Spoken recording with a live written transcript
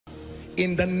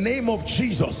in the name of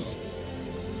Jesus.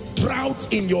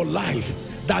 Drought in your life,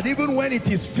 that even when it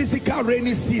is physical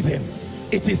rainy season,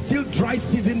 it is still dry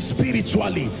season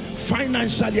spiritually,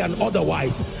 financially and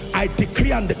otherwise. I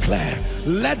decree and declare,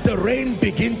 let the rain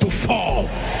begin to fall.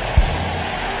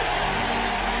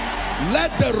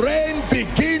 Let the rain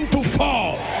begin to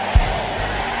fall.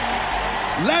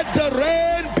 Let the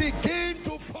rain begin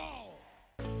to fall.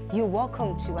 You're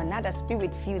welcome to another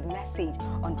spirit-filled message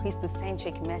on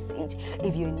Christocentric Message.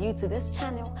 If you're new to this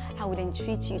channel, I would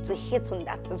entreat you to hit on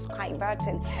that subscribe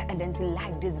button and then to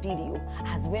like this video.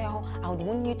 As well, I would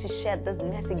want you to share this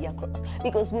message across,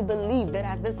 because we believe that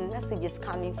as this message is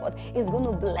coming forth, it's going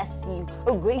to bless you.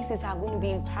 Graces are going to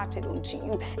be imparted unto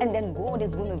you, and then God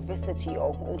is going to visit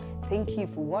your home. Thank you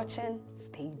for watching.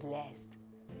 Stay blessed.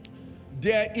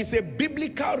 There is a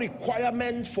biblical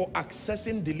requirement for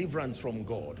accessing deliverance from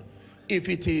God. If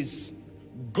it is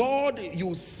God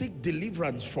you seek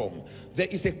deliverance from, there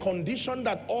is a condition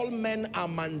that all men are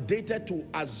mandated to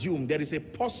assume. There is a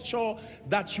posture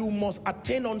that you must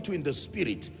attain unto in the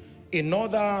spirit in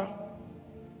order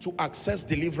to access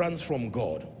deliverance from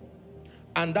God.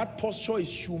 And that posture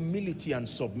is humility and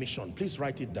submission. Please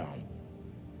write it down.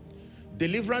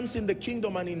 Deliverance in the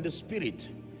kingdom and in the spirit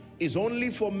is only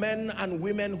for men and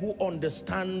women who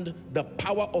understand the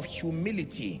power of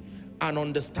humility and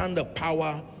understand the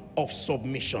power of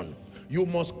submission. You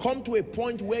must come to a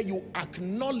point where you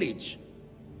acknowledge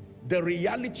the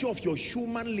reality of your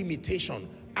human limitation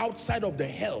outside of the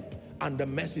help and the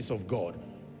mercies of God.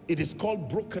 It is called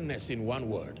brokenness in one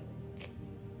word.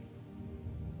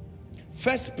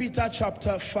 1 Peter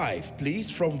chapter 5, please,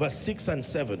 from verse 6 and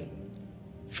 7.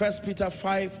 1 Peter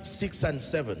 5, 6 and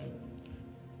 7.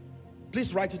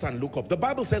 Please write it and look up. The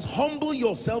Bible says, humble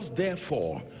yourselves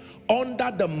therefore under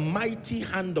the mighty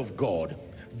hand of God,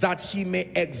 that he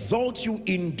may exalt you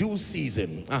in due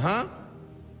season.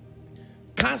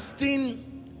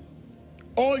 Casting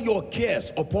all your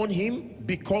cares upon him,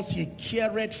 because he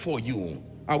careth for you.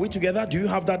 Are we together? Do you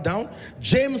have that down?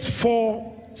 James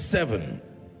 4:7.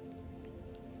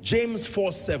 James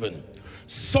 4:7.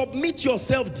 Submit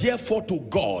yourself therefore to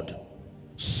God.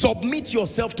 Submit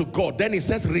yourself to God. Then it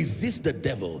says, resist the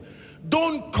devil.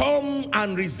 Don't come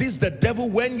and resist the devil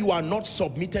when you are not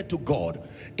submitted to God.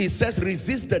 It says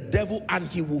resist the devil and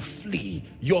he will flee.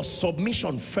 Your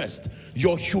submission first,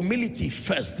 your humility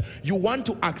first. You want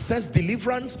to access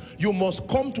deliverance, you must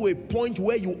come to a point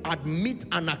where you admit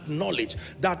and acknowledge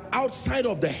that outside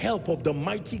of the help of the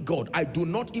mighty God, I do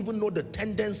not even know the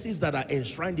tendencies that are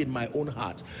enshrined in my own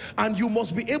heart. And you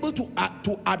must be able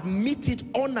to admit it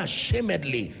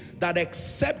unashamedly, that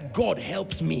except God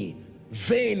helps me,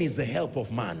 vain is the help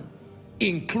of man,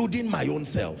 including my own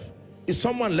self. Is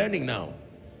someone learning now?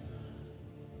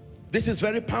 This is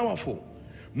very powerful.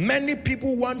 Many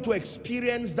people want to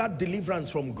experience that deliverance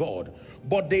from God,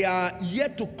 but they are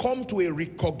yet to come to a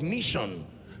recognition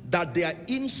that they are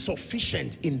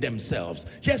insufficient in themselves.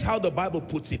 Here's how the Bible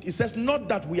puts it. It says, not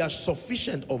that we are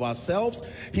sufficient of ourselves.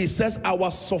 He says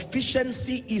our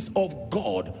sufficiency is of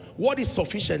God. What is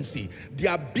sufficiency?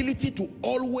 The ability to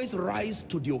always rise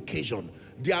to the occasion.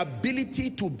 The ability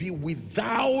to be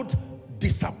without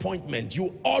disappointment.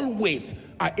 You always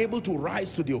are able to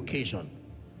rise to the occasion.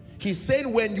 He's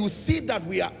saying when you see that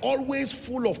we are always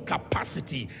full of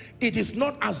capacity, it is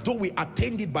not as though we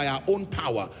attained it by our own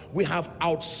power. We have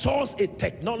outsourced a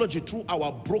technology through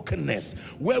our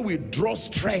brokenness where we draw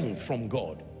strength from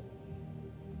God.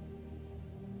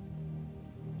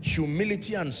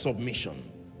 Humility and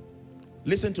submission.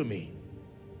 Listen to me.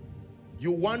 You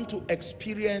want to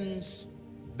experience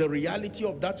the reality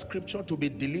of that scripture, to be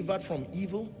delivered from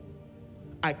evil?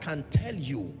 I can tell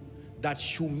you that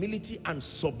humility and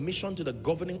submission to the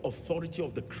governing authority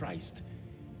of the Christ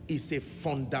is a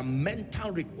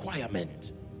fundamental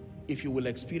requirement if you will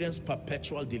experience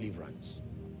perpetual deliverance.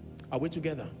 Are we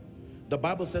together? The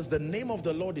Bible says the name of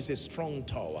the Lord is a strong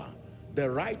tower. The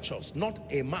righteous, not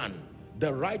a man,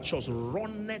 the righteous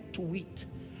runneth to it.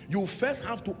 You first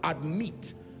have to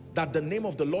admit that the name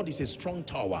of the Lord is a strong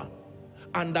tower,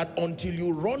 and that until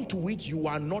you run to it, you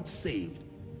are not saved.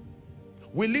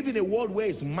 We live in a world where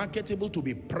it's marketable to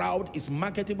be proud, it's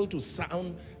marketable to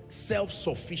sound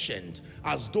self-sufficient,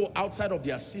 as though outside of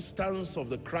the assistance of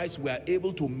the Christ we are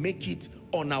able to make it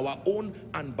on our own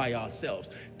and by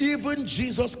ourselves. Even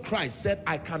Jesus Christ said,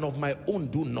 I can of my own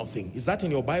do nothing. Is that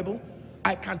in your Bible?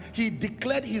 I can. He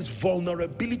declared his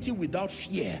vulnerability without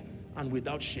fear and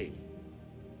without shame.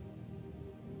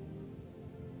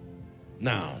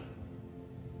 Now,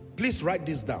 please write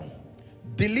this down.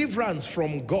 Deliverance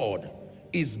from God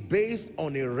is based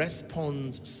on a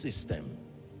response system.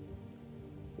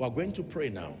 We're going to pray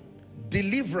now.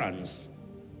 deliverance,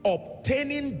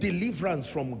 obtaining deliverance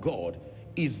from God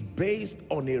is based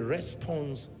on a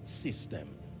response system.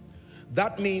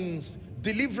 That means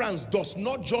deliverance does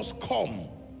not just come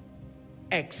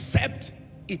except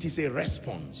it is a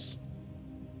response.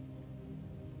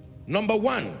 Number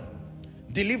one,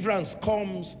 deliverance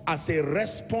comes as a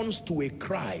response to a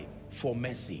cry for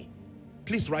mercy.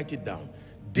 Please write it down.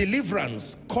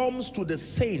 Deliverance comes to the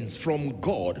saints from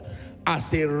God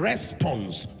as a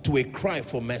response to a cry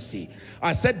for mercy.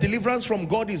 I said deliverance from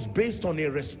God is based on a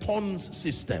response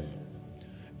system.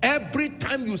 Every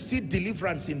time you see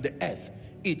deliverance in the earth,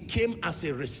 it came as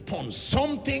a response.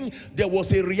 There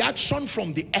was a reaction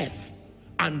from the earth,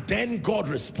 and then God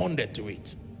responded to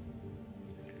it.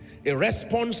 A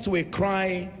response to a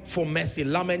cry for mercy.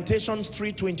 Lamentations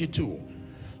 3:22.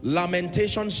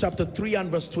 Lamentations chapter 3 and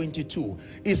verse 22.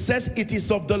 It says, it is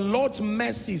of the Lord's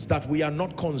mercies that we are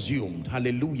not consumed.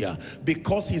 Hallelujah.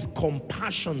 Because his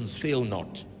compassions fail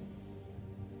not.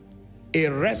 A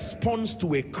response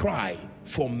to a cry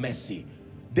for mercy.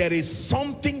 There is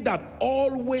something that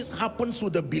always happens to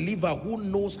the believer who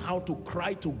knows how to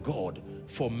cry to God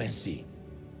for mercy.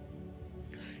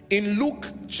 In Luke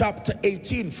chapter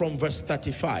 18 from verse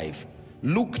 35,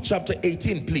 Luke chapter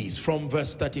 18, please, from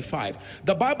verse 35.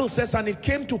 The Bible says, and it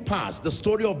came to pass, the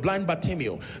story of blind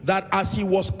Bartimaeus, that as he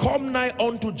was come nigh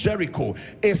unto Jericho,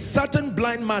 a certain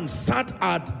blind man sat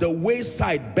at the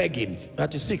wayside begging.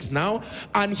 36 now.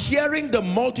 And hearing the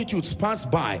multitudes pass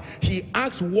by, he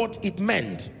asked what it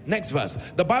meant. Next verse.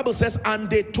 The Bible says, and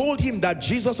they told him that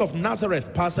Jesus of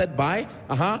Nazareth passed by.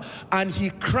 And he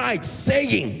cried,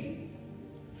 saying,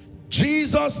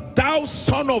 Jesus, thou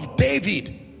son of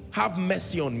David, have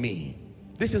mercy on me.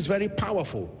 This is very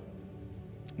powerful.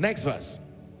 Next verse.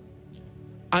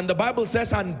 And the Bible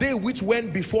says, and they which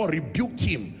went before rebuked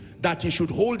him that he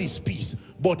should hold his peace.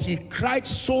 But he cried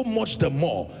so much the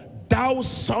more, thou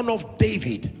son of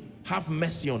David, have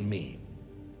mercy on me.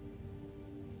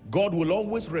 God will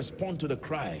always respond to the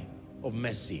cry of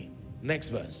mercy. Next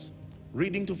verse.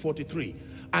 Reading to 43.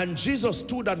 And Jesus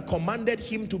stood and commanded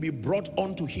him to be brought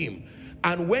unto him.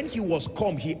 And when he was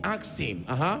come, he asked him,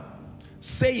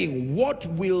 saying, what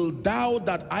will thou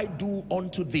that I do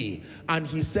unto thee? And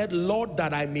he said, Lord,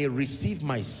 that I may receive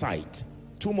my sight.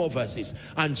 2 more verses.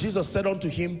 And Jesus said unto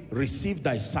him, receive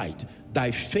thy sight. Thy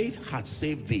faith hath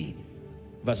saved thee.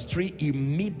 Verse 3,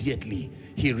 immediately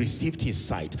he received his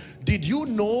sight. Did you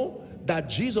know that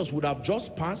Jesus would have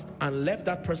just passed and left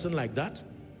that person like that?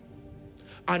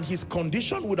 And his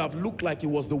condition would have looked like it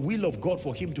was the will of God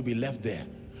for him to be left there.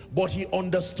 But he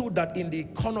understood that in the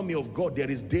economy of God, there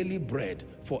is daily bread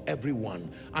for everyone,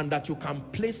 and that you can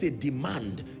place a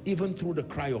demand even through the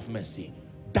cry of mercy.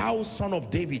 Thou son of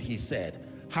David, he said,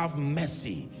 have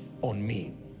mercy on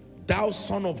me. Thou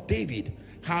son of David,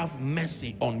 have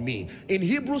mercy on me. In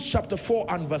Hebrews chapter 4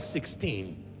 and verse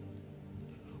 16,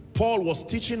 Paul was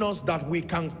teaching us that we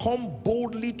can come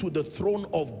boldly to the throne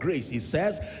of grace. He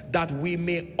says that we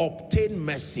may obtain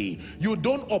mercy. You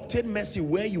don't obtain mercy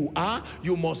where you are.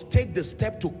 You must take the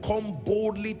step to come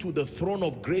boldly to the throne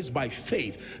of grace by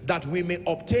faith, that we may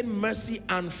obtain mercy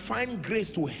and find grace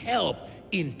to help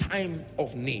in time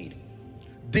of need.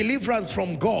 Deliverance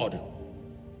from God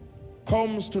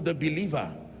comes to the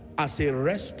believer as a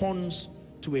response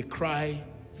to a cry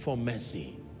for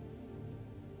mercy.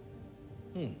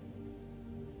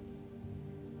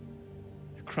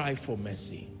 Cry for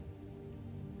mercy.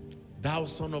 Thou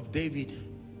son of David,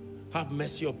 have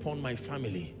mercy upon my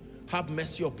family. Have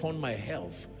mercy upon my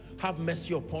health. Have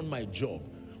mercy upon my job.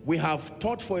 We have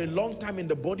taught for a long time in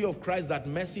the body of Christ that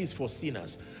mercy is for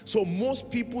sinners. So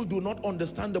most people do not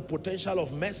understand the potential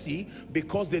of mercy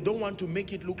because they don't want to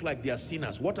make it look like they are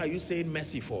sinners. What are you saying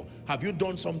mercy for? Have you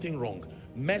done something wrong?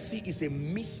 Mercy is a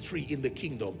mystery in the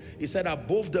kingdom. He said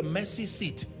above the mercy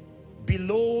seat,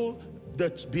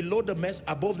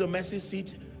 above the mercy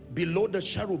seat, below the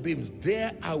cherubims,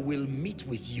 there I will meet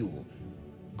with you.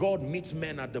 God meets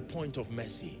men at the point of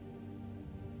mercy.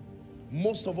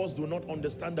 Most of us do not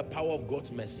understand the power of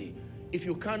God's mercy. If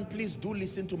you can, please do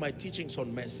listen to my teachings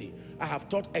on mercy. I have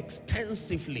taught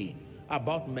extensively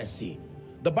about mercy.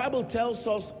 The Bible tells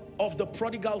us of the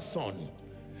prodigal son,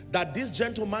 that this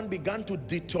gentleman began to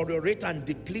deteriorate and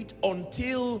deplete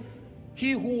until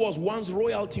he who was once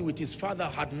royalty with his father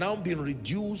had now been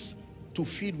reduced to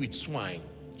feed with swine.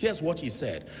 Here's what he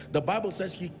said. The Bible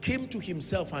says he came to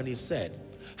himself and he said,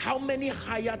 How many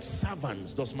hired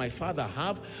servants does my father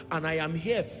have? And I am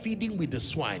here feeding with the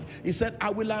swine. He said, I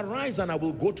will arise and I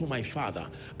will go to my father,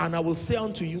 and I will say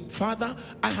unto you, Father,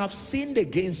 I have sinned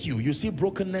against you. You see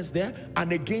brokenness there?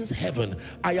 And against heaven.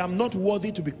 I am not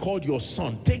worthy to be called your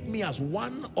son. Take me as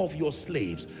one of your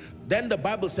slaves. Then the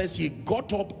Bible says he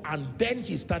got up and then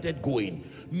he started going.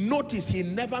 Notice he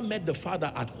never met the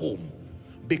father at home,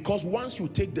 because once you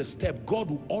take the step, God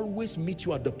will always meet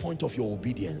you at the point of your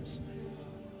obedience.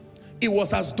 It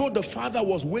was as though the father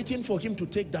was waiting for him to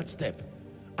take that step,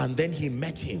 and then he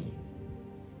met him.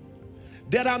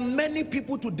 There are many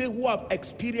people today who have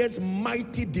experienced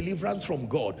mighty deliverance from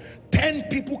God. 10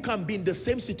 people can be in the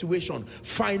same situation,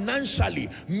 financially,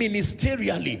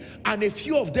 ministerially, and a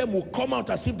few of them will come out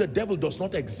as if the devil does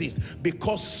not exist,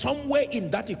 because somewhere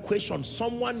in that equation,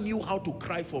 someone knew how to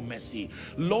cry for mercy.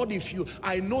 Lord,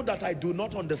 I know that I do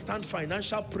not understand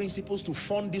financial principles to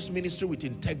fund this ministry with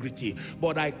integrity,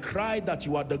 but I cry that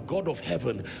you are the God of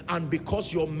heaven, and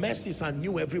because your mercies are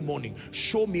new every morning,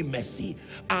 show me mercy.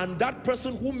 And that person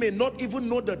who may not even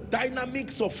know the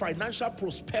dynamics of financial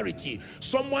prosperity,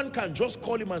 someone can just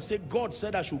call him and say, God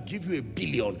said I should give you $1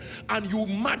 billion, and you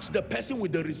match the person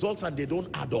with the results and they don't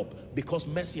add up, because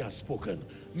mercy has spoken.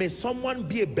 May someone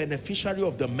be a beneficiary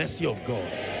of the mercy of God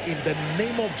in the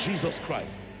name of Jesus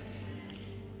Christ.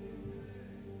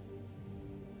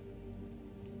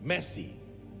 Mercy,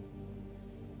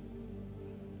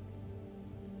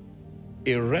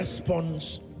 a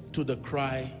response to the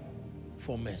cry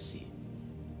for mercy.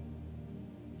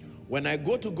 When I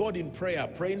go to God in prayer,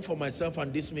 praying for myself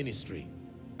and this ministry,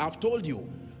 I've told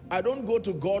you, I don't go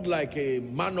to God like a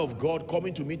man of God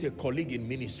coming to meet a colleague in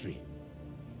ministry.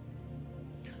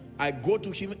 I go to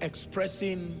him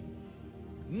expressing,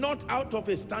 not out of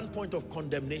a standpoint of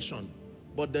condemnation,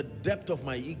 but the depth of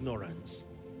my ignorance.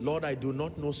 Lord, I do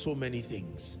not know so many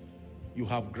things. You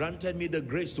have granted me the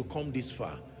grace to come this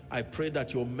far. I pray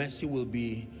that your mercy will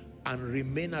be and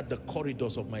remain at the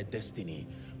corridors of my destiny.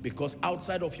 Because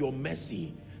outside of your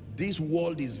mercy, this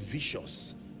world is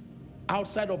vicious.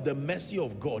 Outside of the mercy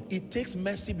of God, it takes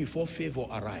mercy before favor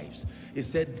arrives. It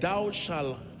said, thou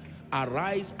shalt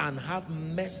arise and have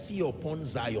mercy upon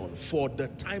Zion, for the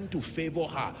time to favor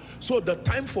her. So the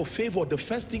time for favor, the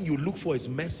first thing you look for is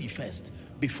mercy first,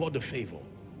 before the favor.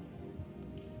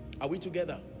 Are we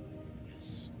together?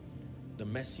 Yes. The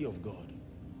mercy of God.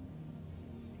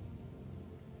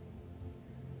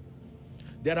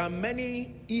 There are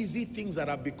many easy things that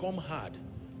have become hard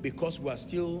because we are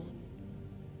still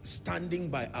standing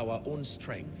by our own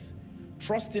strength.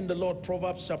 Trust in the Lord,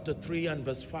 Proverbs chapter 3 and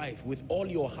verse 5. With all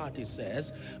your heart, it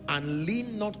says, and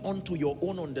lean not unto your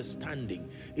own understanding.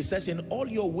 It says, in all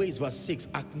your ways, verse 6,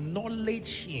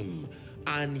 acknowledge him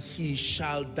and he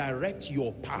shall direct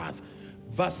your path.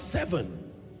 Verse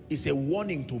 7 is a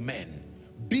warning to men.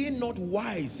 Be not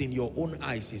wise in your own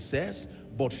eyes, it says,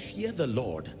 but fear the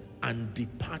Lord and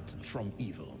depart from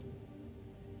evil.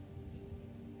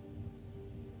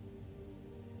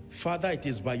 Father, it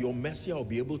is by your mercy I'll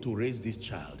be able to raise this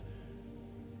child.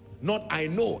 Not I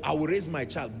know I will raise my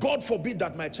child. God forbid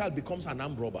that my child becomes an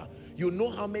armed robber. You know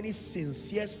how many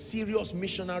sincere, serious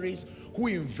missionaries who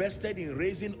invested in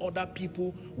raising other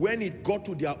people, when it got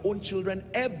to their own children,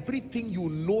 everything you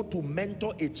know to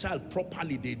mentor a child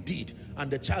properly they did,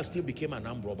 and the child still became an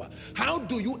armed robber. How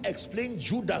do you explain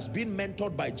Judas being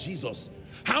mentored by Jesus?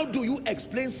 How do you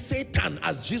explain Satan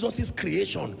as Jesus's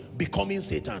creation becoming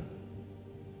Satan?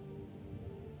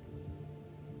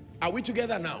 Are we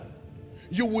together now?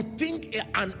 You would think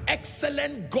an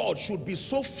excellent God should be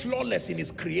so flawless in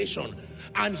his creation,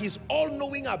 and his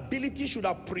all-knowing ability should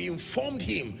have pre-informed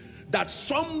him that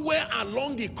somewhere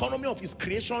along the economy of his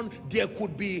creation there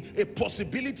could be a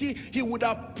possibility. He would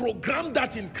have programmed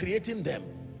that in creating them.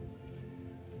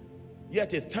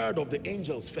 Yet a third of the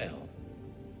angels fell,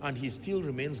 and he still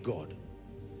remains God.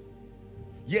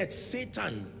 Yet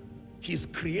Satan, his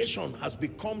creation, has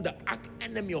become the arch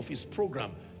enemy of his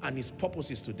program and his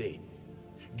purposes today.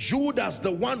 Judas,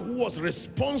 the one who was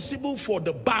responsible for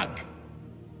the bag,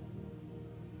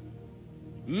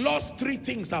 lost three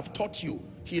things I've taught you.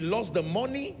 He lost the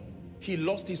money, he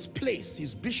lost his place,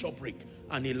 his bishopric,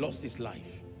 and he lost his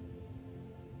life.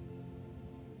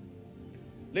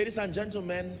 Ladies and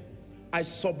gentlemen, I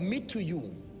submit to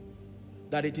you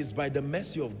that it is by the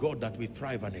mercy of God that we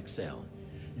thrive and excel.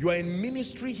 You are in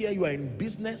ministry here, you are in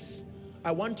business.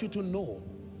 I want you to know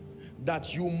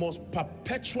that you must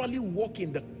perpetually walk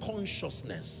in the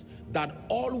consciousness that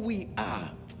all we are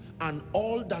and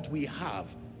all that we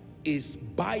have is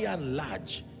by and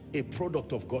large a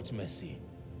product of God's mercy.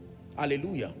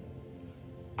 Hallelujah.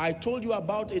 I told you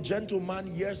about a gentleman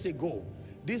years ago.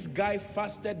 This guy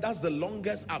fasted, that's the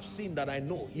longest I've seen that I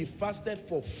know. He fasted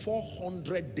for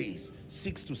 400 days,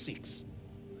 6 to 6.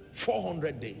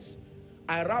 400 days.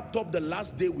 I wrapped up the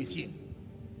last day with him.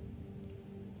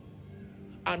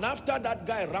 And after that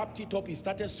guy wrapped it up, he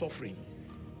started suffering.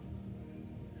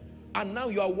 And now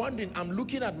you are wondering, I'm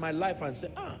looking at my life and say,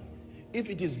 if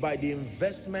it is by the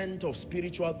investment of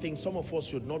spiritual things, some of us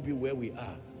should not be where we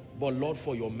are. But Lord,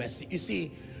 for your mercy. You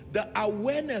see, the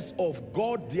awareness of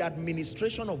God, the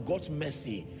administration of God's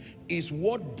mercy is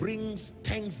what brings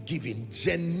thanksgiving,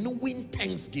 genuine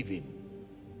thanksgiving.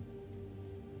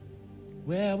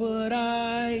 Where would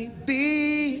I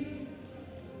be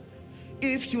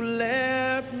if you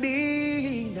left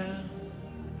me now?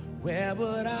 Where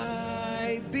would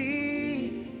I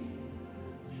be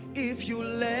if you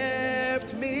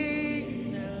left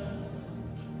me now?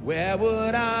 Where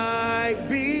would I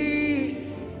be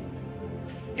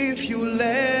if you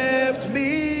left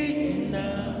me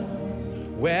now?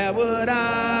 Where would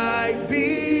I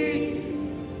be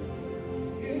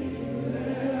if you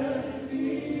left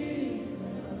me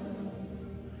now?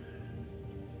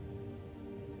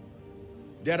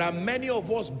 There are many of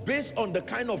us, based on the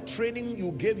kind of training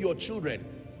you gave your children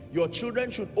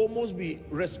should almost be,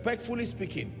 respectfully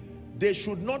speaking, they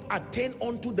should not attain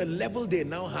onto the level they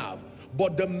now have.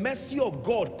 But the mercy of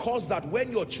God caused that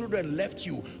when your children left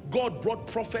you, God brought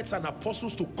prophets and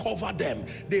apostles to cover them.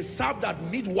 They served as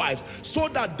midwives, so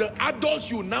that the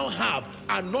adults you now have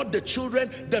are not the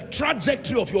children. The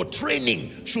trajectory of your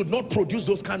training should not produce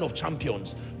those kind of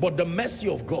champions. But the mercy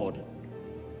of God,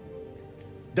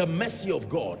 the mercy of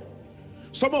God.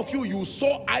 Some of you, you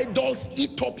saw idols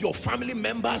eat up your family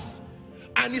members,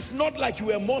 and it's not like you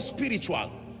were more spiritual.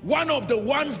 One of the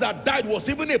ones that died was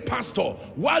even a pastor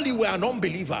while you were an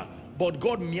unbeliever, but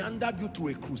God meandered you through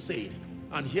a crusade,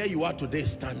 and here you are today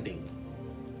standing.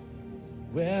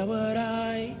 Where would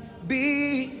I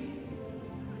be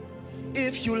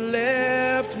if you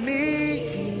left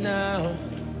me now?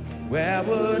 Where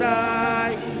would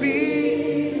I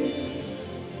be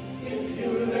if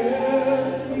you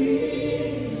left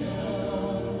me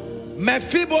now?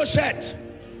 Mephibosheth,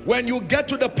 when you get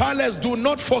to the palace, do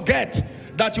not forget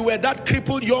that you were that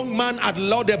crippled young man at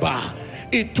Lodebar.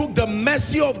 It took the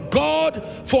mercy of God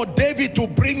for David to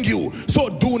bring you. So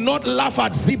do not laugh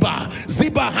at Ziba.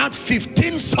 Ziba had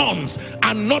 15 sons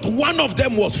and not one of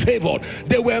them was favored.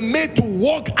 They were made to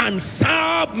walk and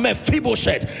serve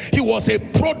Mephibosheth. He was a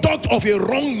product of a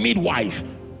wrong midwife.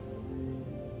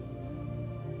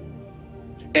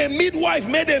 A midwife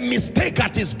made a mistake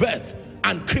at his birth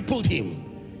and crippled him.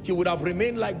 He would have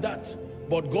remained like that,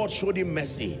 but God showed him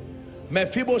mercy.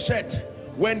 Mephibosheth,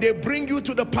 when they bring you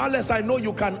to the palace, I know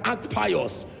you can act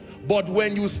pious, but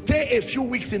when you stay a few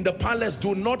weeks in the palace,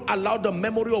 do not allow the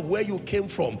memory of where you came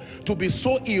from to be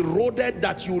so eroded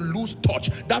that you lose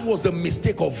touch. That was the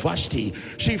mistake of Vashti.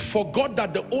 She forgot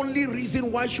that the only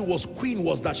reason why she was queen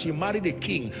was that she married a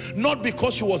king, not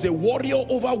because she was a warrior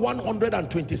over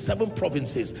 127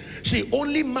 provinces. She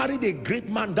only married a great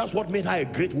man. That's what made her a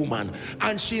great woman.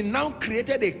 And she now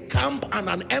created a camp and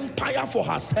an empire for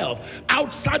herself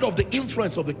outside of the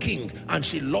influence of the king, and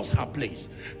she lost her place.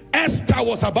 Esther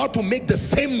was about to make the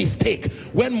same mistake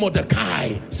when Mordecai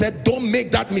said, don't make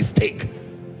that mistake.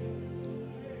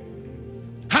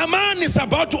 Haman is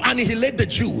about to annihilate the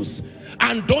Jews,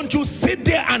 and don't you sit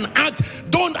there and act.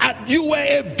 You were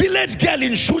a village girl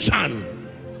in Shushan.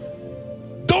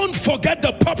 Don't forget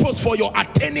the purpose for your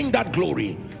attaining that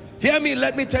glory. Hear me,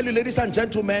 let me tell you, ladies and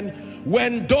gentlemen,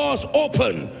 when doors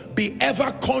open, be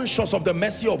ever conscious of the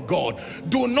mercy of God.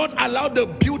 Do not allow the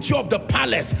beauty of the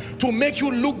palace to make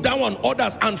you look down on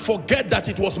others and forget that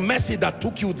it was mercy that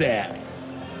took you there.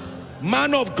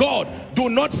 Man of God, do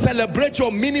not celebrate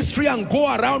your ministry and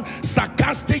go around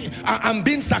sarcastic and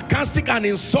being sarcastic and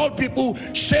insult people.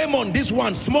 Shame on this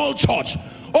one, small church.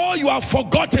 Oh, you have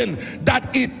forgotten that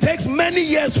it takes many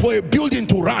years for a building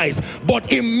to rise,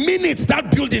 but in minutes that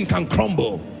building can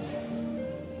crumble.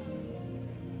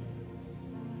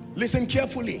 Listen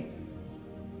carefully.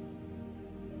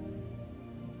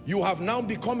 You have now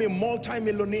become a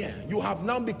multi-millionaire. You have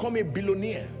now become a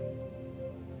billionaire.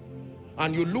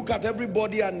 And you look at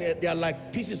everybody and they are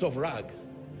like pieces of rag.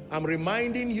 I'm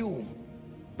reminding you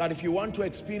that if you want to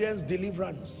experience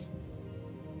deliverance,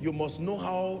 you must know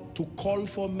how to call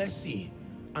for mercy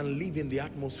and live in the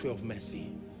atmosphere of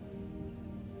mercy.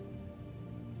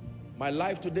 My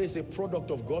life today is a product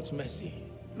of God's mercy.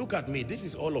 Look at me. This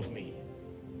is all of me.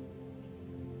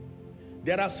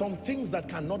 There are some things that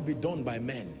cannot be done by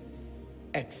men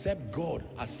except God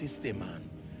assists a man.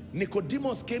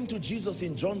 Nicodemus came to Jesus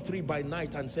in John 3 by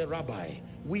night and said, Rabbi,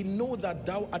 we know that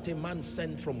thou art a man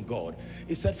sent from God.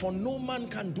 He said, for no man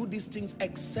can do these things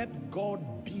except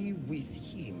God be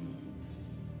with him.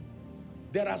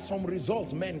 There are some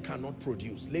results men cannot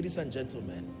produce, ladies and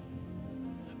gentlemen.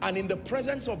 And in the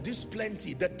presence of this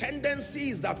plenty, the tendency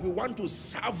is that we want to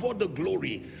savor the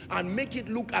glory and make it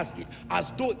look as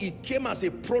though it came as a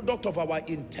product of our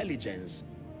intelligence.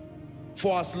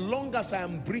 For as long as I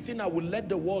am breathing, I will let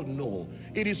the world know.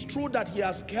 It is true that he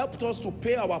has helped us to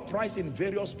pay our price in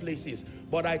various places.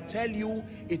 But I tell you,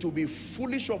 it will be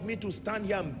foolish of me to stand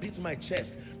here and beat my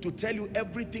chest to tell you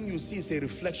everything you see is a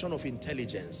reflection of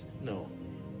intelligence. No.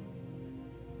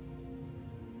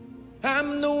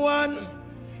 I'm the one.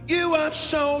 You have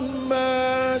shown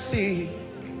mercy.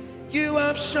 You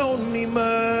have shown me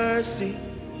mercy.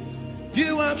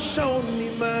 You have shown me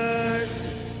mercy.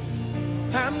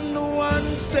 I'm the one,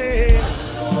 say, I'm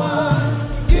the one.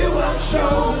 You have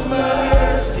shown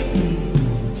mercy.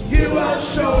 You have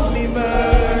shown me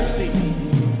mercy.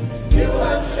 You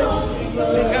have shown me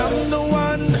mercy. Sing, I'm the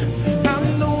one, say,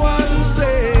 I'm the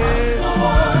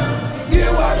one. You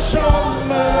have shown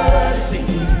mercy.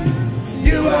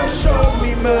 You have shown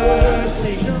me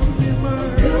mercy.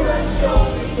 You have shown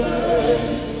me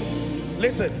mercy.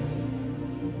 Listen,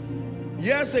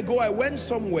 years ago I went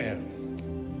somewhere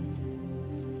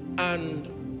and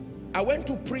I went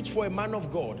to preach for a man of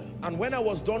God, and when I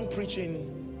was done preaching,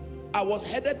 I was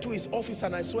headed to his office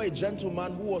and I saw a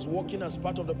gentleman who was walking as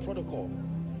part of the protocol.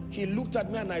 He looked at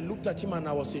me and I looked at him and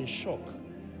I was in shock.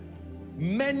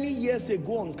 Many years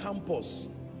ago on campus,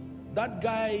 that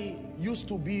guy used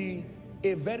to be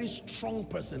a very strong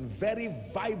person, very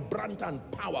vibrant and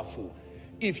powerful.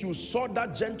 If you saw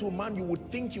that gentleman, you would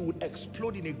think he would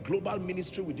explode in a global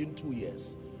ministry within 2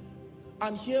 years.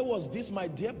 And here was this, my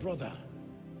dear brother,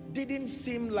 didn't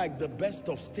seem like the best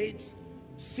of states,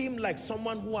 seemed like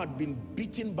someone who had been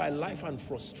beaten by life and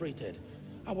frustrated.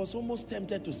 I was almost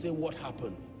tempted to say, what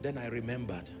happened? Then I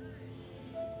remembered.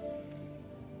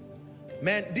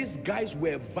 Man, these guys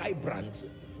were vibrant.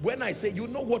 When I say, you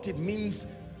know what it means?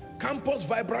 Campus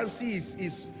vibrancy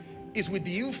is with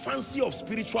the infancy of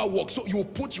spiritual work. So you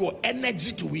put your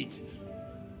energy to it.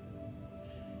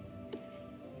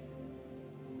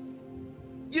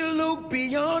 You look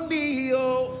beyond me,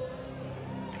 oh.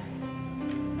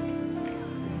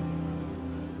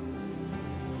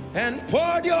 And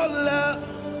poured your love.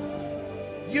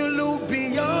 You look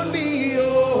beyond me,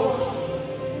 oh.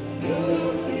 You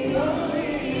look beyond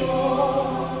me,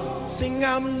 oh. Sing,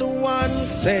 I'm the one,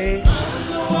 say,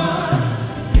 I'm the one.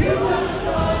 You have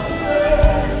shown me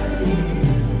mercy.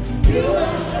 You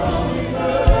have shown me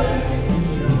mercy.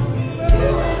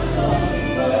 You have shown me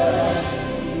mercy.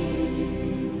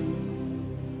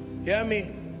 Hear me.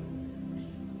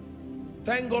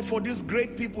 Thank God for these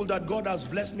great people that God has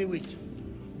blessed me with.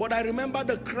 But I remember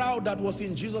the crowd that was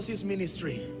in Jesus's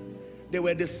ministry. They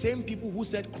were the same people who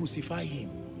said, crucify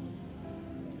him.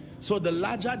 So the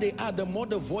larger they are, the more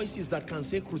the voices that can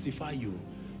say crucify you.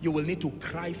 You will need to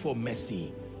cry for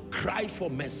mercy. Cry for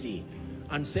mercy.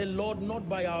 And say, Lord, not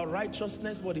by our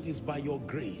righteousness, but it is by your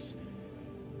grace.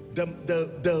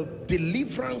 The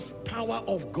deliverance power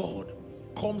of God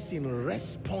comes in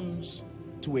response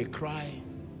to a cry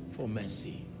for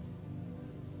mercy.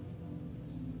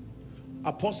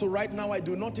 Apostle, right now I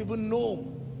do not even know.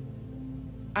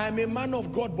 I am a man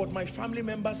of God, but my family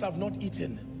members have not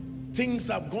eaten. Things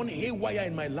have gone haywire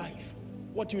in my life.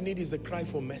 What you need is the cry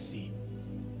for mercy.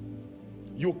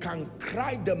 You can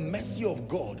cry the mercy of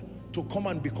God to come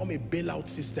and become a bailout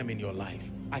system in your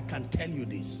life. I can tell you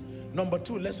this. Number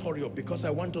two, let's hurry up because I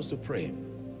want us to pray.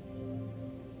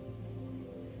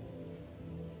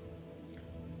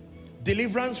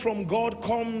 Deliverance from God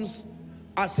comes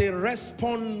as a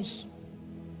response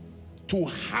to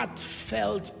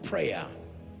heartfelt prayer.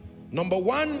 Number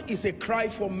one is a cry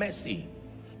for mercy.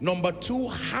 Number two,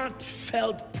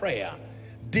 heartfelt prayer.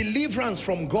 Deliverance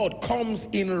from God comes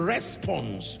in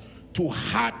response to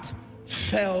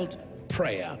heartfelt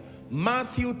prayer.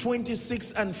 Matthew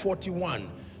 26 and 41.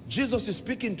 Jesus is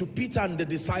speaking to Peter and the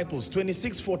disciples.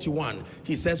 26:41.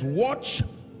 He says, watch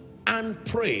and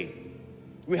pray.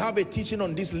 We have a teaching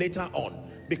on this later on,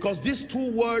 because these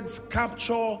two words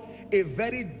capture a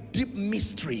very deep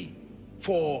mystery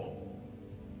for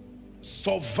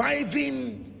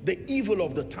surviving the evil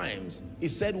of the times. He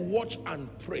said, watch and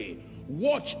pray.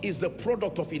 Watch is the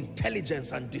product of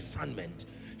intelligence and discernment.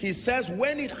 He says,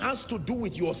 when it has to do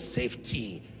with your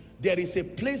safety, there is a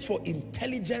place for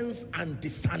intelligence and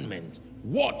discernment.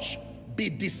 Watch, be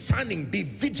discerning, be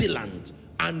vigilant,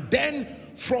 and then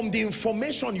from the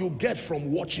information you get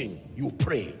from watching, you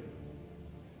pray.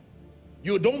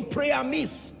 You don't pray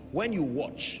amiss when you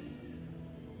watch.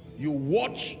 You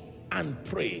watch and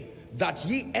pray that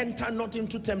ye enter not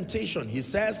into temptation. He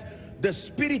says the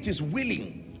spirit is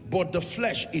willing, but the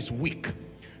flesh is weak.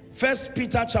 1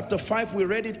 Peter chapter 5, we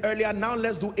read it earlier. Now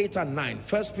let's do 8 and 9.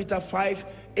 1 Peter 5,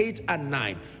 8 and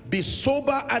 9. Be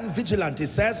sober and vigilant, it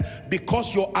says,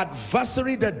 because your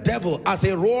adversary the devil, as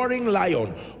a roaring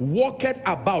lion, walketh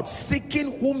about,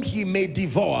 seeking whom he may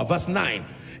devour. Verse 9.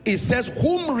 It says,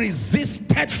 whom resist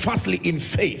steadfastly in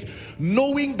faith,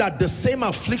 knowing that the same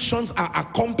afflictions are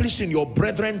accomplished in your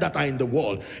brethren that are in the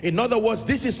world. In other words,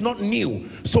 this is not new.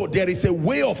 So there is a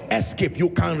way of escape. You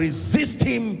can resist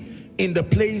him in the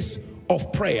place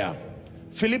of prayer.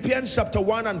 Philippians chapter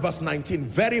 1 and verse 19,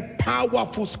 very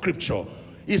powerful scripture.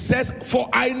 It says, for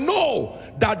I know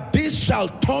that this shall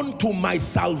turn to my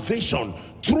salvation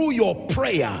through your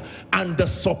prayer and the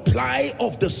supply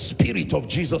of the Spirit of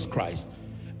Jesus Christ.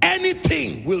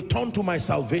 Anything will turn to my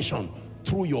salvation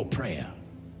through your prayer.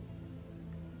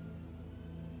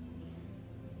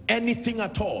 Anything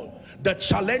at all. The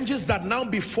challenges that now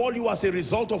befall you as a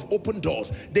result of open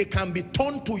doors, they can be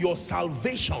turned to your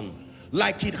salvation,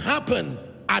 like it happened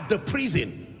at the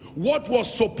prison. What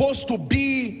was supposed to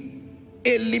be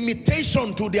a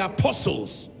limitation to the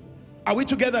apostles. Are we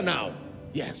together now?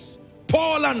 Yes.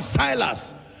 Paul and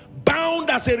Silas, bound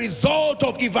as a result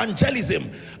of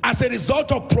evangelism, as a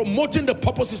result of promoting the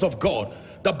purposes of God.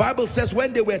 The Bible says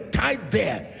when they were tied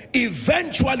there,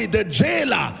 eventually the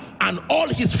jailer and all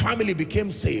his family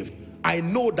became saved. I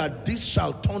know that this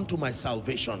shall turn to my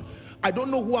salvation. I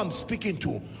don't know who I'm speaking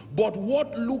to, but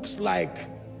what looks like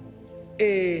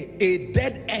a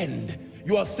dead end,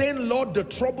 you are saying, Lord, the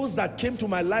troubles that came to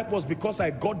my life was because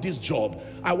I got this job.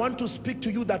 I want to speak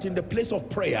to you that in the place of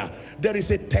prayer, there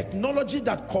is a technology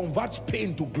that converts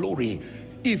pain to glory.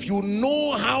 If you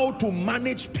know how to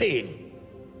manage pain.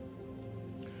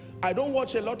 I don't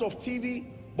watch a lot of TV,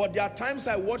 but there are times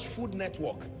I watch Food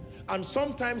Network, and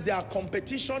sometimes there are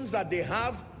competitions that they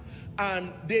have,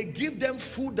 and they give them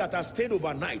food that has stayed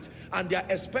overnight, and they are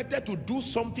expected to do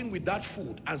something with that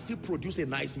food and still produce a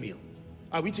nice meal.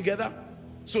 Are we together?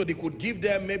 So they could give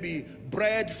them maybe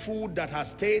bread, food that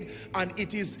has stayed, and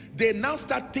it is, they now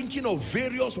start thinking of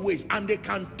various ways, and they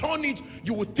can turn it,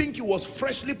 you would think it was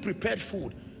freshly prepared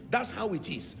food. That's how it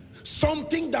is.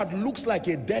 Something that looks like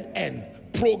a dead end,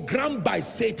 programmed by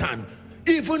Satan,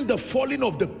 even the falling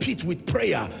of the pit with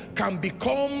prayer can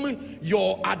become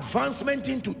your advancement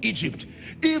into Egypt.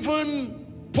 Even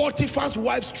Potiphar's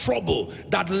wife's trouble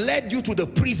that led you to the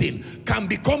prison can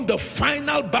become the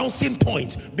final bouncing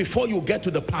point before you get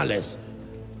to the palace.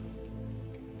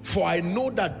 For I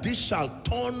know that this shall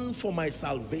turn for my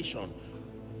salvation.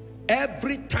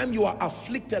 Every time you are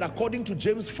afflicted, according to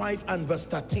James 5 and verse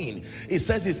 13, it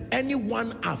says, is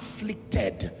anyone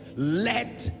afflicted,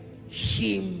 let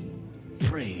him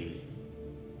pray.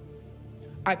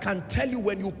 I can tell you,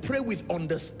 when you pray with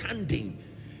understanding,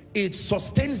 it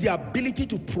sustains the ability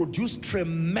to produce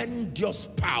tremendous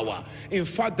power. In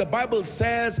fact, the Bible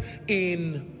says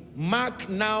in Mark,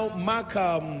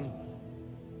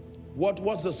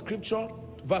 what's the scripture?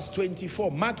 Verse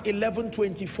 24, Mark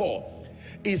 11:24.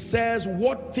 It says,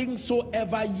 what things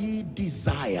soever ye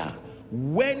desire,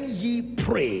 when ye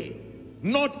pray,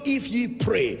 not if ye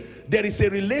pray. There is a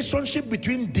relationship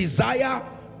between desire,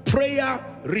 prayer,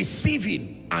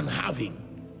 receiving, and having.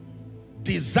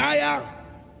 Desire,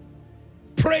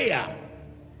 prayer,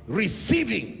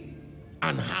 receiving,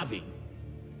 and having.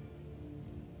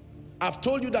 I've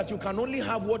told you that you can only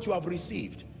have what you have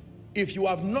received. If you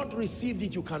have not received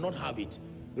it, you cannot have it.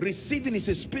 Receiving is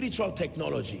a spiritual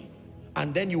technology,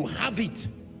 and then you have it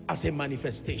as a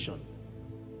manifestation.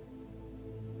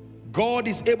 God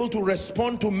is able to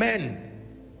respond to men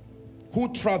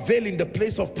who travail in the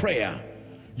place of prayer.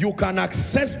 You can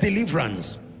access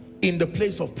deliverance in the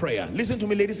place of prayer. Listen to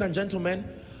me, ladies and gentlemen.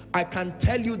 I can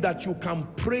tell you that you can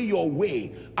pray your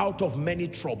way out of many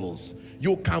troubles.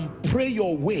 You can pray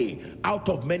your way out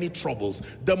of many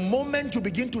troubles. The moment you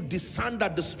begin to discern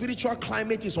that the spiritual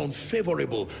climate is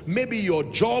unfavorable, maybe your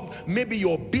job, maybe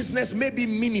your business, maybe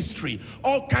ministry,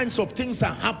 all kinds of things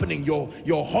are happening.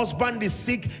 Your husband is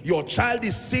sick, your child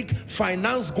is sick,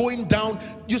 finance going down.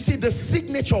 You see, the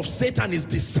signature of Satan is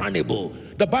discernible.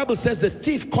 The Bible says the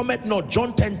thief cometh not,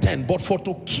 John 10:10, but for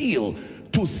to kill,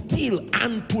 to steal,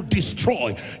 and to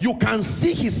destroy. You can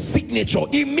see his signature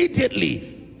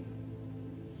immediately.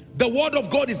 The word of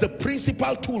God is the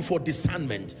principal tool for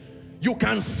discernment. You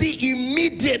can see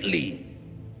immediately,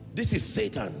 this is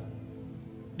Satan.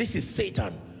 This is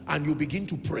Satan. And you begin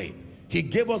to pray. He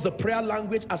gave us the prayer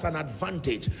language as an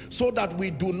advantage so that we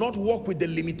do not walk with the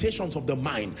limitations of the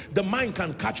mind. The mind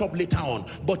can catch up later on,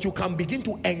 but you can begin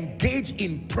to engage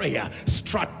in prayer,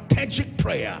 strategic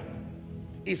prayer.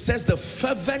 It says the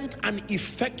fervent and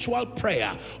effectual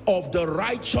prayer of the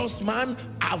righteous man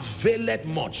availeth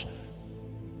much.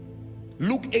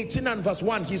 Luke 18 and verse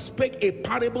 1, he spake a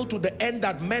parable to the end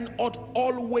that men ought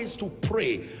always to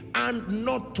pray and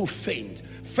not to faint.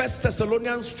 1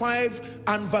 Thessalonians 5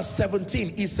 and verse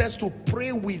 17, he says to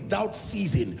pray without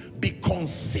ceasing. Be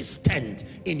consistent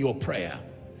in your prayer.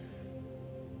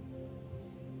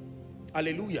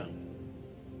 Hallelujah.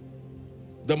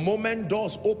 The moment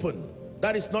doors open,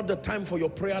 that is not the time for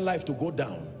your prayer life to go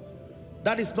down.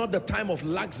 That is not the time of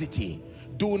laxity.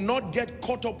 Do not get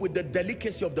caught up with the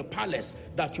delicacy of the palace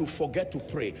that you forget to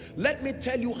pray. Let me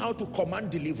tell you how to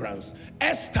command deliverance.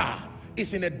 Esther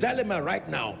is in a dilemma right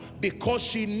now because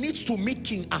she needs to meet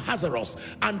King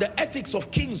Ahasuerus, and the ethics of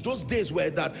kings those days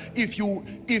were that if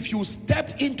you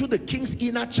stepped into the king's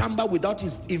inner chamber without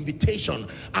his invitation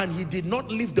and he did not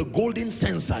leave the golden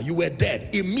censer, you were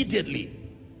dead immediately.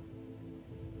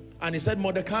 And he said,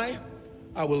 Mordecai,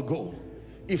 I will go.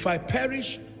 If I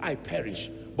perish, I perish.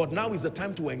 But now is the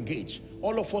time to engage.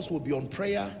 All of us will be on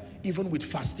prayer, even with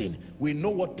fasting. We know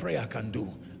what prayer can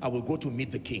do. I will go to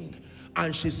meet the king.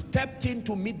 And she stepped in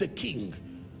to meet the king.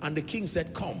 And the king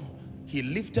said, come. He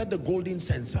lifted the golden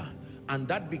censer. And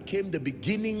that became the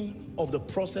beginning of the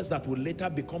process that will later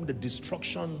become the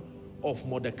destruction of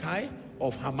Mordecai,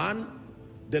 of Haman,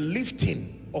 the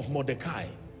lifting of Mordecai,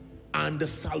 and the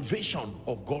salvation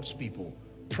of God's people.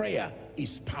 Prayer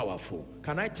is powerful.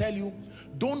 Can I tell you,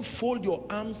 don't fold your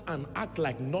arms and act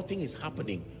like nothing is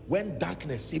happening when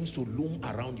darkness seems to loom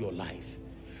around your life.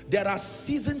 There are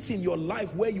seasons in your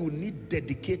life where you need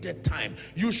dedicated time.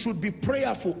 You should be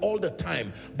prayerful all the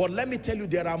time. But let me tell you,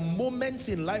 there are moments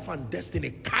in life and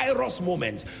destiny, kairos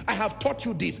moments. I have taught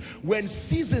you this. When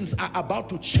seasons are about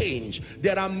to change,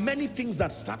 there are many things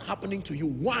that start happening to you.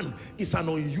 One is an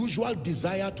unusual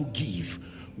desire to give.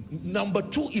 Number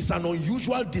two is an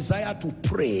unusual desire to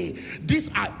pray. These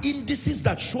are indices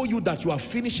that show you that you are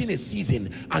finishing a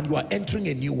season and you are entering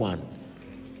a new one.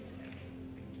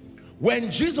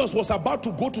 When Jesus was about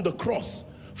to go to the cross,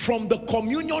 from the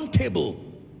communion table,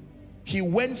 he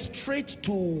went straight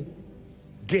to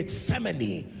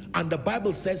Gethsemane, and the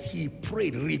Bible says he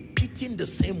prayed, repeating the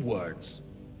same words.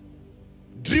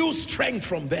 Drew strength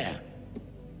from there,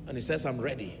 and he says, I'm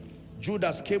ready.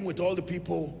 Judas came with all the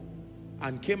people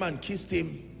and came and kissed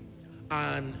him,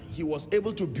 and he was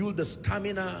able to build the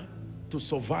stamina to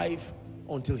survive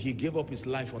until he gave up his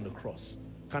life on the cross.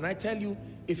 Can I tell you,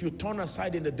 if you turn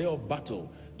aside in the day of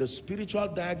battle, the spiritual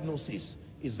diagnosis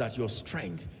is that your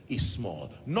strength is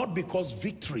small. Not because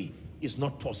victory is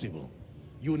not possible.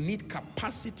 You need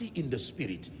capacity in the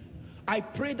spirit. I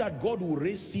pray that God will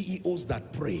raise CEOs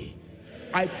that pray.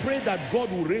 I pray that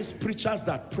God will raise preachers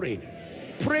that pray.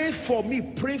 Pray for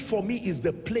me is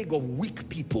the plague of weak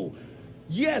people.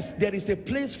 Yes, there is a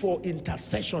place for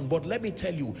intercession, but let me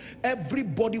tell you,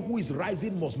 everybody who is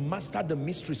rising must master the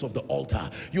mysteries of the altar.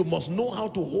 You must know how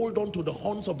to hold on to the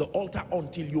horns of the altar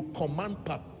until you command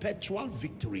perpetual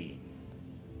victory.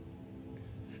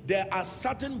 There are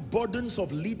certain burdens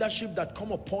of leadership that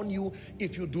come upon you.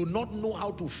 If you do not know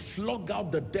how to flog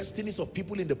out the destinies of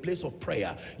people in the place of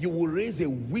prayer, you will raise a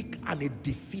weak and a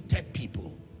defeated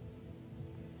people.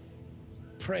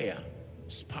 Prayer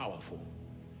is powerful.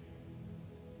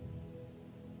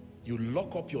 You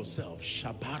lock up yourself.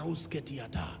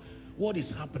 What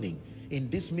is happening in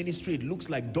this ministry? It looks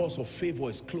like doors of favor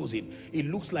is closing. It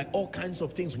looks like all kinds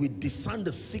of things. We discern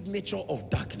the signature of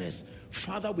darkness.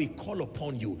 Father, we call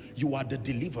upon you. You are the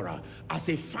deliverer. As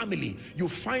a family, you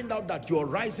find out that you're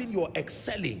rising, you're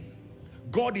excelling.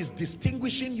 God is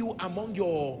distinguishing you among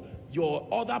your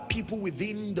other people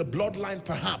within the bloodline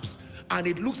perhaps, and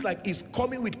it looks like it's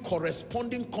coming with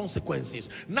corresponding consequences.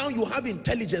 Now you have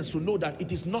intelligence to know that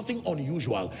it is nothing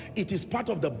unusual. It is part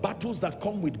of the battles that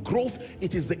come with growth.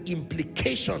 It is the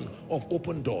implication of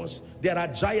open doors. There are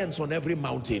giants on every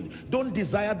mountain. Don't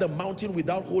desire the mountain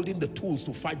without holding the tools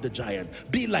to fight the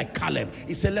giant. Be like Caleb.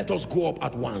 He said, let us go up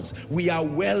at once. We are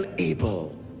well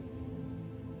able.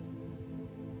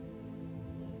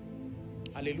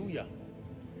 Hallelujah.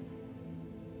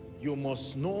 You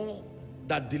must know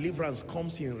that deliverance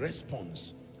comes in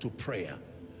response to prayer.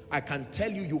 I can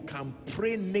tell you, you can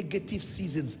pray negative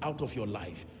seasons out of your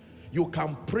life. You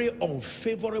can pray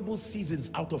unfavorable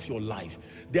seasons out of your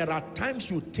life. There are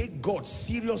times you take God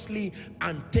seriously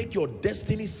and take your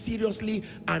destiny seriously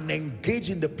and engage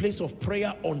in the place of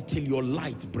prayer until your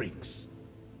light breaks.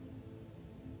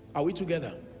 Are we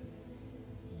together?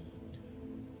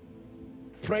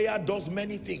 Prayer does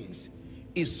many things.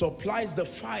 It supplies the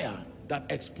fire that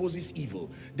exposes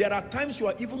evil. There are times you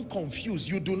are even confused.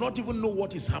 You do not even know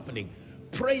what is happening.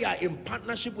 Prayer in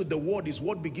partnership with the word is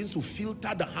what begins to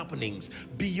filter the happenings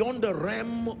beyond the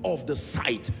realm of the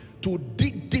sight, to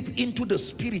dig deep into the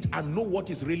spirit and know what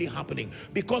is really happening.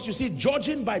 Because you see,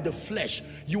 judging by the flesh,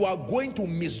 you are going to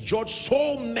misjudge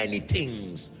so many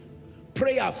things.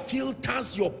 Prayer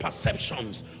filters your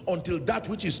perceptions until that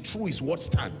which is true is what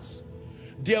stands.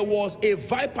 There was a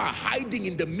viper hiding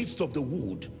in the midst of the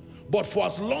wood, but for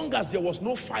as long as there was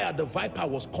no fire, the viper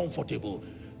was comfortable.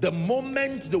 The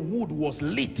moment the wood was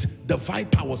lit, the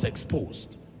viper was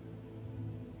exposed.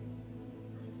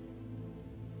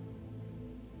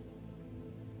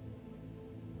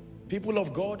 People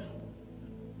of God,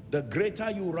 the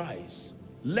greater you rise,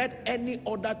 let any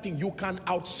other thing, you can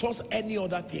outsource any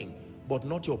other thing, but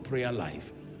not your prayer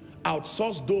life.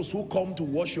 Outsource those who come to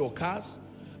wash your cars.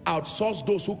 Outsource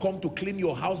those who come to clean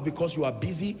your house because you are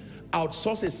busy.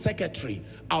 Outsource a secretary.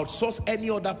 Outsource any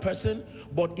other person.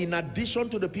 But in addition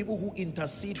to the people who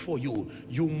intercede for you,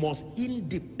 you must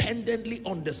independently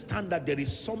understand that there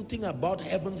is something about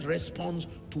heaven's response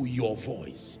to your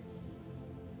voice.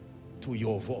 To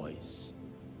your voice.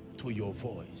 To your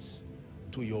voice.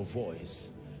 To your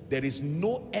voice. There is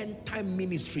no end-time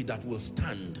ministry that will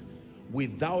stand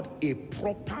without a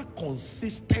proper,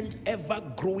 consistent,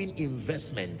 ever-growing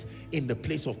investment in the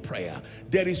place of prayer.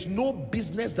 There is no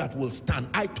business that will stand.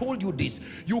 I told you this.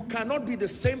 You cannot be the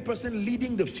same person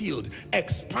leading the field,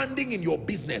 expanding in your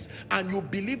business, and you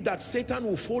believe that Satan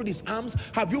will fold his arms.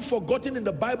 Have you forgotten in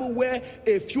the Bible where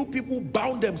a few people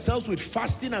bound themselves with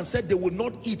fasting and said they will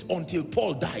not eat until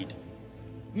Paul died?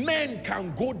 Men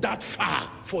can go that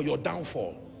far for your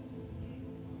downfall.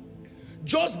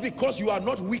 Just because you are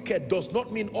not wicked does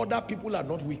not mean other people are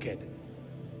not wicked.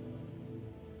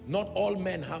 Not all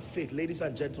men have faith, ladies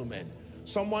and gentlemen.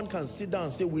 Someone can sit down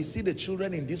and say, we see the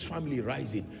children in this family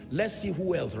rising. Let's see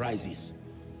who else rises.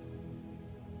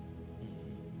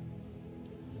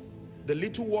 The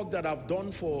little work that I've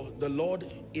done for the Lord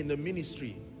in the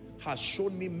ministry has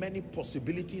shown me many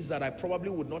possibilities that I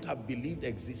probably would not have believed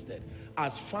existed,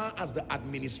 as far as the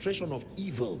administration of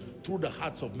evil through the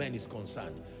hearts of men is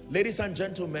concerned. Ladies and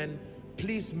gentlemen,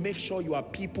 please make sure you are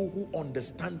people who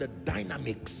understand the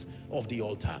dynamics of the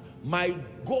altar. My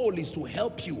goal is to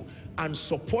help you and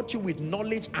support you with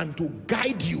knowledge and to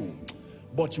guide you.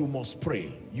 But you must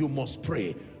pray. You must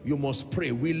pray. You must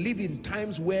pray. We live in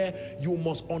times where you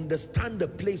must understand the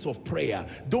place of prayer.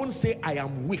 Don't say, I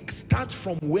am weak. Start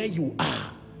from where you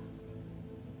are.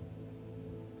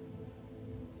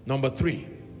 Number 3.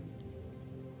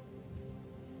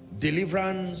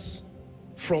 Deliverance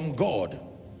from God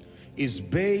is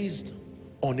based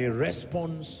on a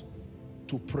response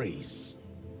to praise.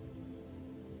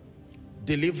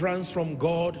 Deliverance from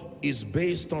God is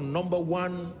based on, number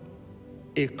 1,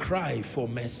 a cry for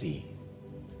mercy.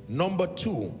 Number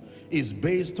 2 is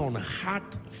based on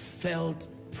heartfelt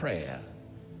prayer.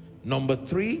 Number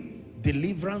 3,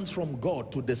 deliverance from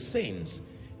God to the saints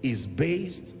is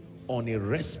based on a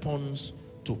response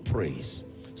to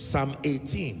praise. Psalm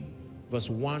 18 verse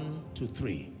 1 to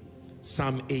 3.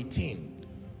 Psalm 18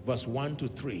 verse 1 to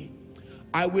 3.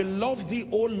 I will love thee,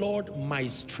 O Lord, my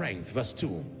strength. Verse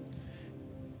 2.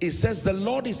 It says, the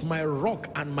Lord is my rock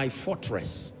and my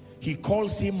fortress. He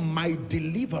calls him my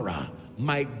deliverer,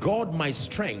 my God, my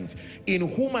strength, in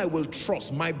whom I will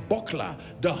trust, my buckler,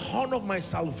 the horn of my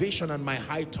salvation and my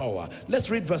high tower. Let's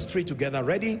read verse 3 together.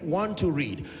 Ready? 1, 2,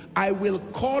 read. I will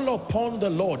call upon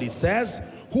the Lord, it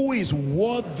says, who is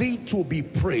worthy to be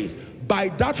praised. By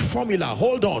that formula,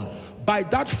 hold on, by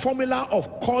that formula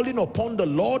of calling upon the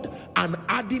Lord and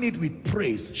adding it with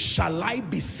praise, shall I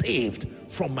be saved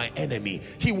from my enemy.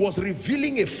 He was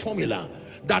revealing a formula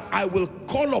that I will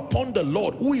call upon the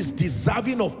Lord who is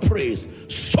deserving of praise.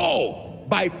 So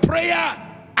by prayer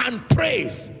and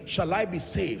praise shall I be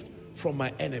saved from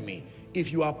my enemy.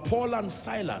 If you are Paul and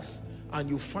Silas and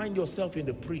you find yourself in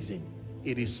the prison,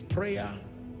 it is prayer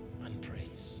and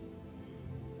praise.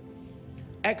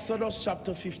 Exodus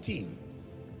chapter 15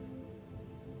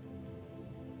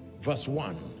 verse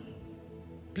 1.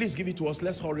 Please give it to us.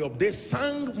 Let's hurry up. They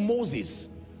sang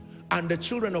Moses and the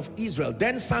children of Israel.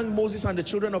 Then sang Moses and the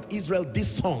children of Israel this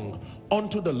song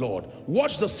unto the Lord.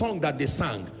 Watch the song that they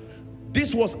sang.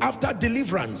 This was after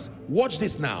deliverance. Watch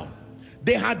this now.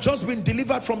 They had just been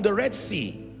delivered from the Red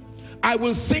Sea. I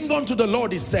will sing unto the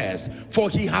Lord, it says, for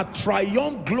he hath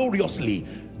triumphed gloriously.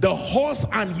 The horse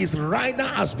and his rider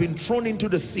has been thrown into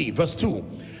the sea. Verse 2.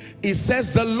 It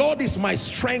says, the Lord is my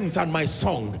strength and my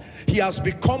song. He has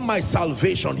become my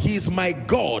salvation. He is my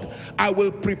God. I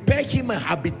will prepare him a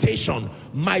habitation,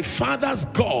 my father's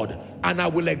God, and I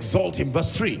will exalt him.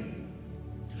 Verse 3.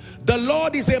 The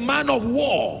Lord is a man of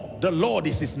war. The Lord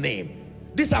is his name.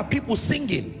 These are people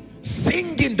singing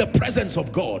the presence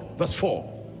of God. Verse 4.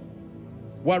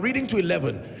 We're reading to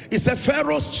 11. It says,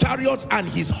 Pharaoh's chariots and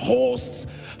his hosts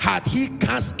had he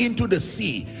cast into the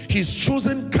sea. His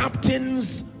chosen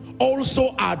captains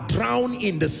also are drowned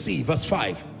in the sea. Verse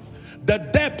 5. The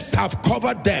depths have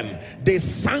covered them. They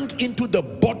sank into the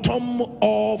bottom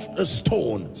of a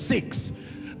stone. 6.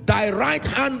 Thy right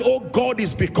hand, O God,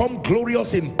 is become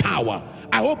glorious in power.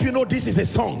 I hope you know this is a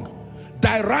song.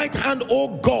 Thy right hand,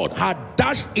 O God, had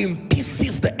dashed in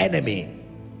pieces the enemy.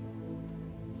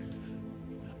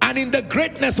 And in the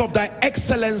greatness of thy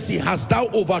excellency hast thou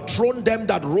overthrown them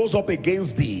that rose up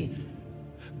against thee.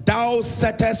 Thou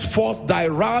settest forth thy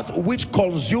wrath, which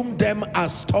consumed them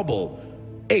as stubble.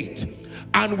 8.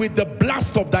 And with the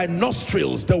blast of thy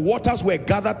nostrils the waters were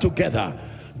gathered together.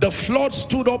 The flood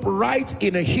stood up right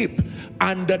in a heap,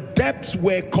 and the depths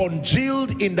were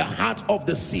congealed in the heart of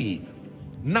the sea.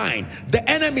 9. The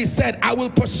enemy said, I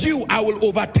will pursue, I will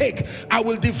overtake, I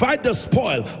will divide the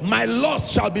spoil. My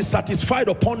loss shall be satisfied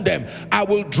upon them. I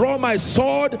will draw my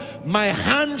sword, my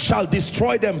hand shall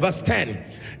destroy them. Verse 10.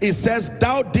 It says,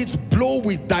 thou didst blow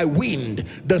with thy wind,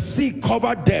 the sea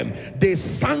covered them, they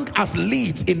sank as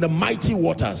leads in the mighty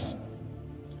waters.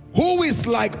 Who is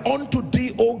like unto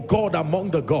thee, O God,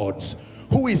 among the gods?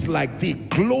 Who is like thee,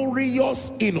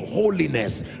 glorious in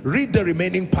holiness? Read the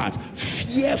remaining part.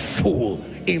 Fearful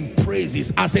in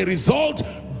praises, as a result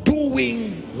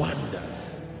doing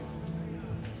wonders.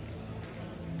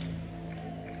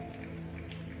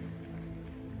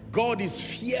 God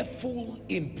is fearful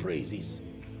in praises.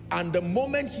 And the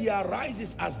moment he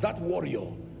arises as that warrior,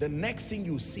 the next thing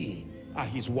you see are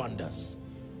his wonders.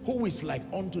 Who is like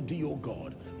unto thee, O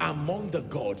God, among the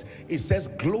gods? It says,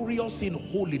 glorious in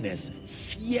holiness,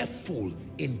 fearful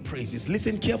in praises.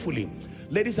 Listen carefully.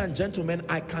 Ladies and gentlemen,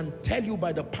 I can tell you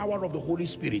by the power of the Holy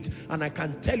Spirit, and I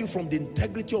can tell you from the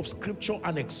integrity of scripture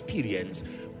and experience,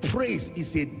 praise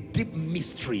is a deep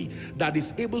mystery that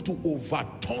is able to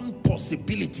overturn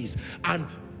possibilities and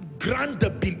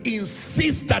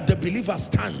insist that the believer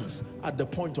stands at the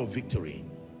point of victory.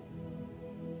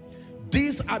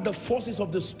 These are the forces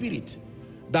of the Spirit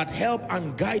that help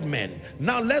and guide men.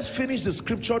 Now let's finish the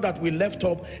scripture that we left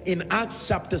up in Acts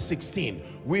chapter 16.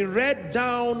 We read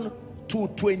down to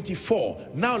 24.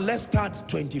 Now let's start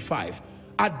 25.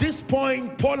 At this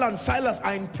point, Paul and Silas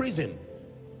are in prison.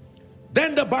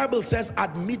 Then the Bible says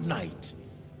at midnight,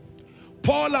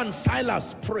 Paul and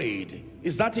Silas prayed.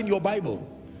 Is that in your Bible?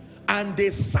 And they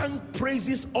sang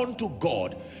praises unto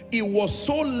God. It was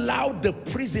so loud the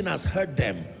prisoners heard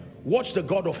them. Watch the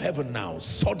God of heaven now.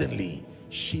 Suddenly,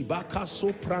 Shibaka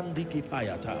soprandiki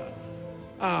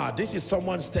payata. This is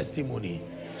someone's testimony.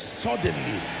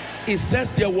 Suddenly, it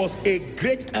says there was a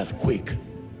great earthquake,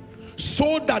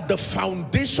 so that the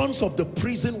foundations of the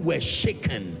prison were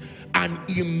shaken, and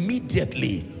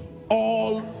immediately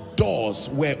all doors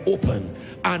were open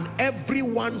and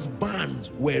everyone's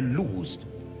bands were loosed.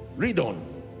 Read on.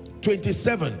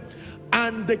 27.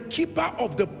 And the keeper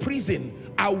of the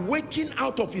prison, awaking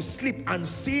out of his sleep and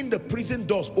seeing the prison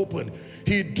doors open,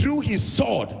 he drew his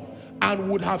sword and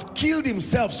would have killed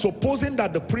himself, supposing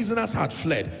that the prisoners had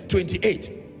fled.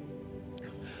 28.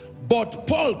 But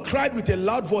Paul cried with a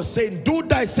loud voice, saying, do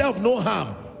thyself no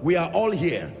harm, we are all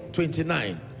here.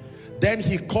 29. Then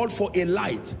he called for a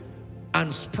light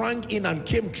and sprang in and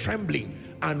came trembling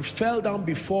and fell down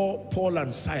before Paul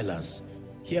and Silas.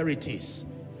 Here it is.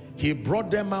 He brought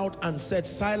them out and said,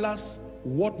 Silas,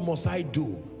 what must I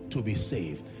do to be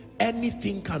saved?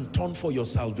 Anything can turn for your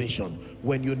salvation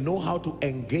when you know how to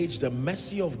engage the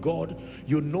mercy of God,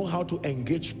 you know how to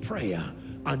engage prayer,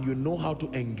 and you know how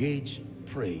to engage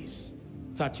praise.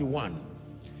 31.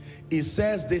 It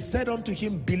says, they said unto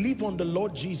him, believe on the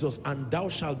Lord Jesus, and thou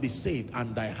shalt be saved,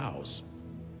 and thy house.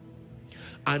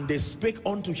 And they spake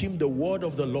unto him the word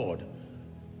of the Lord,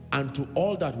 and to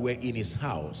all that were in his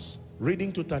house.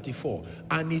 Reading to 34.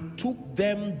 And he took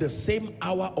them the same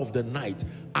hour of the night,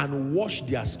 and washed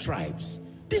their stripes.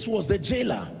 This was the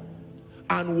jailer.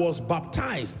 And was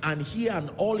baptized, and he and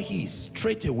all his,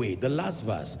 straightway. The last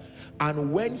verse.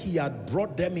 And when he had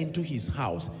brought them into his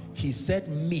house, he set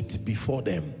meat before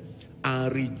them,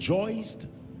 and rejoiced,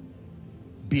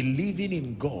 believing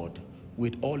in God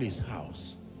with all his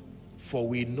house. For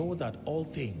we know that all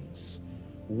things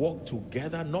work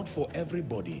together, not for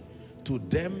everybody, to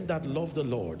them that love the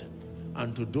Lord,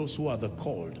 and to those who are the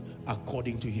called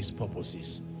according to his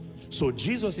purposes. So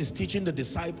Jesus is teaching the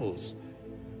disciples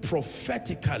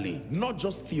prophetically, not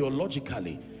just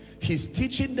theologically. He's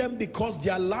teaching them because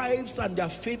their lives and their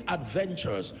faith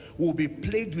adventures will be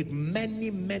plagued with many,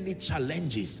 many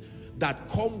challenges that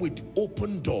come with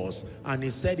open doors. And he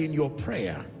said, in your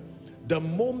prayer, the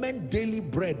moment daily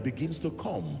bread begins to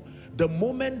come, the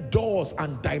moment doors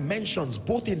and dimensions,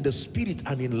 both in the spirit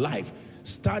and in life,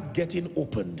 start getting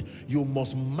opened, you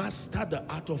must master the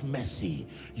art of mercy.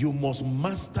 You must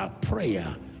master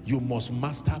prayer. You must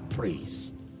master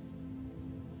praise.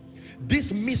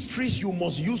 These mysteries you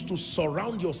must use to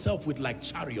surround yourself with like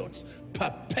chariots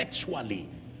perpetually.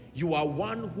 You are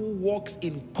one who walks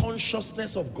in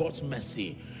consciousness of God's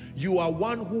mercy. You are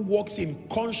one who walks in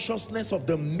consciousness of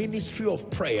the ministry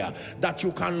of prayer, that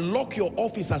you can lock your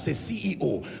office as a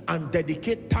CEO and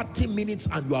dedicate 30 minutes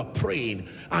and you are praying,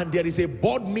 and there is a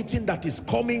board meeting that is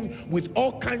coming with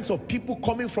all kinds of people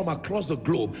coming from across the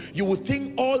globe. You would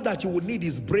think all that you would need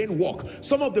is brain work.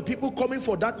 Some of the people coming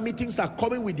for that meetings are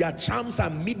coming with their charms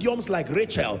and mediums like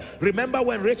Rachel. Remember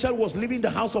when Rachel was leaving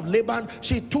the house of Laban,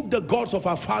 she took the gods of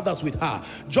her fathers with her.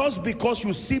 Just because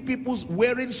you see people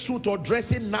wearing suit or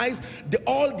dressing nice,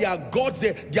 all their gods,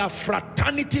 their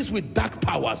fraternities with dark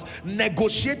powers,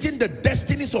 negotiating the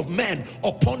destinies of men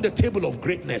upon the table of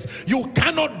greatness. You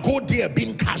cannot go there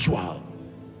being casual.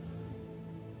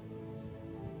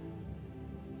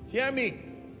 Hear me.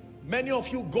 Many of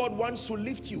you, God wants to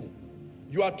lift you.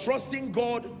 You are trusting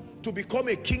God to become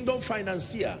a kingdom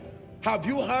financier. Have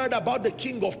you heard about the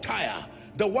king of Tyre?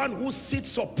 The one who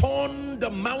sits upon the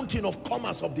mountain of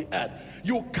commerce of the earth.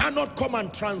 You cannot come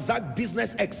and transact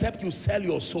business except you sell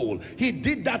your soul. He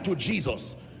did that to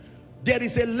Jesus. There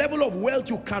is a level of wealth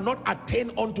you cannot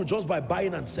attain unto just by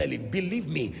buying and selling. Believe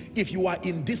me, if you are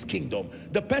in this kingdom,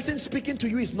 the person speaking to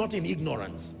you is not in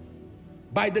ignorance.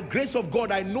 By the grace of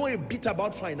God, I know a bit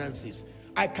about finances.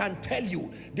 I can tell you,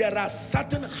 there are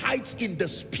certain heights in the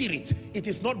spirit. It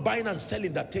is not buying and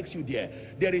selling that takes you there.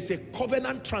 There is a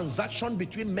covenant transaction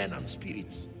between men and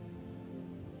spirits.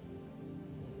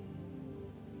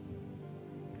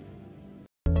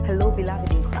 Hello,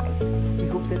 beloved in Christ. We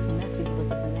hope this message was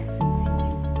a blessing to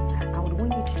you. I would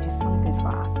want you to do something for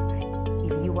us.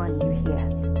 If you are new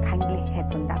here, kindly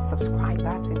hit on that subscribe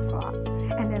button for us,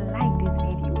 and then like this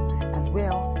video as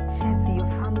well. Share to your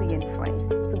family and friends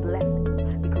to bless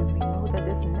them, because we know that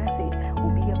this message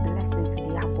will be a blessing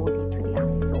to their body, to their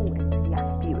soul, and to their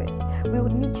spirit. We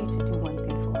would need you to do one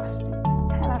thing for us too.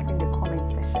 Tell us in the comment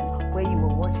section where you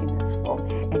were watching us from,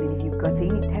 and then if you've got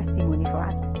any testimony for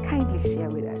us, kindly share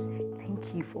with us.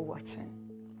 Thank you for watching.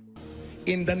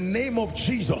 In the name of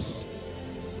Jesus,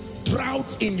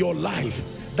 drought in your life,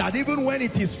 that even when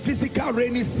it is physical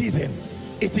rainy season,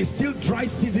 it is still dry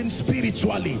season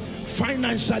spiritually,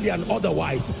 financially, and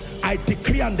otherwise. I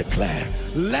decree and declare,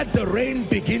 let the rain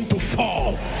begin to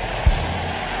fall.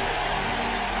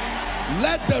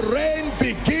 Let the rain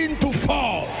begin to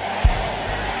fall.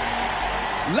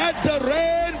 Let the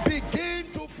rain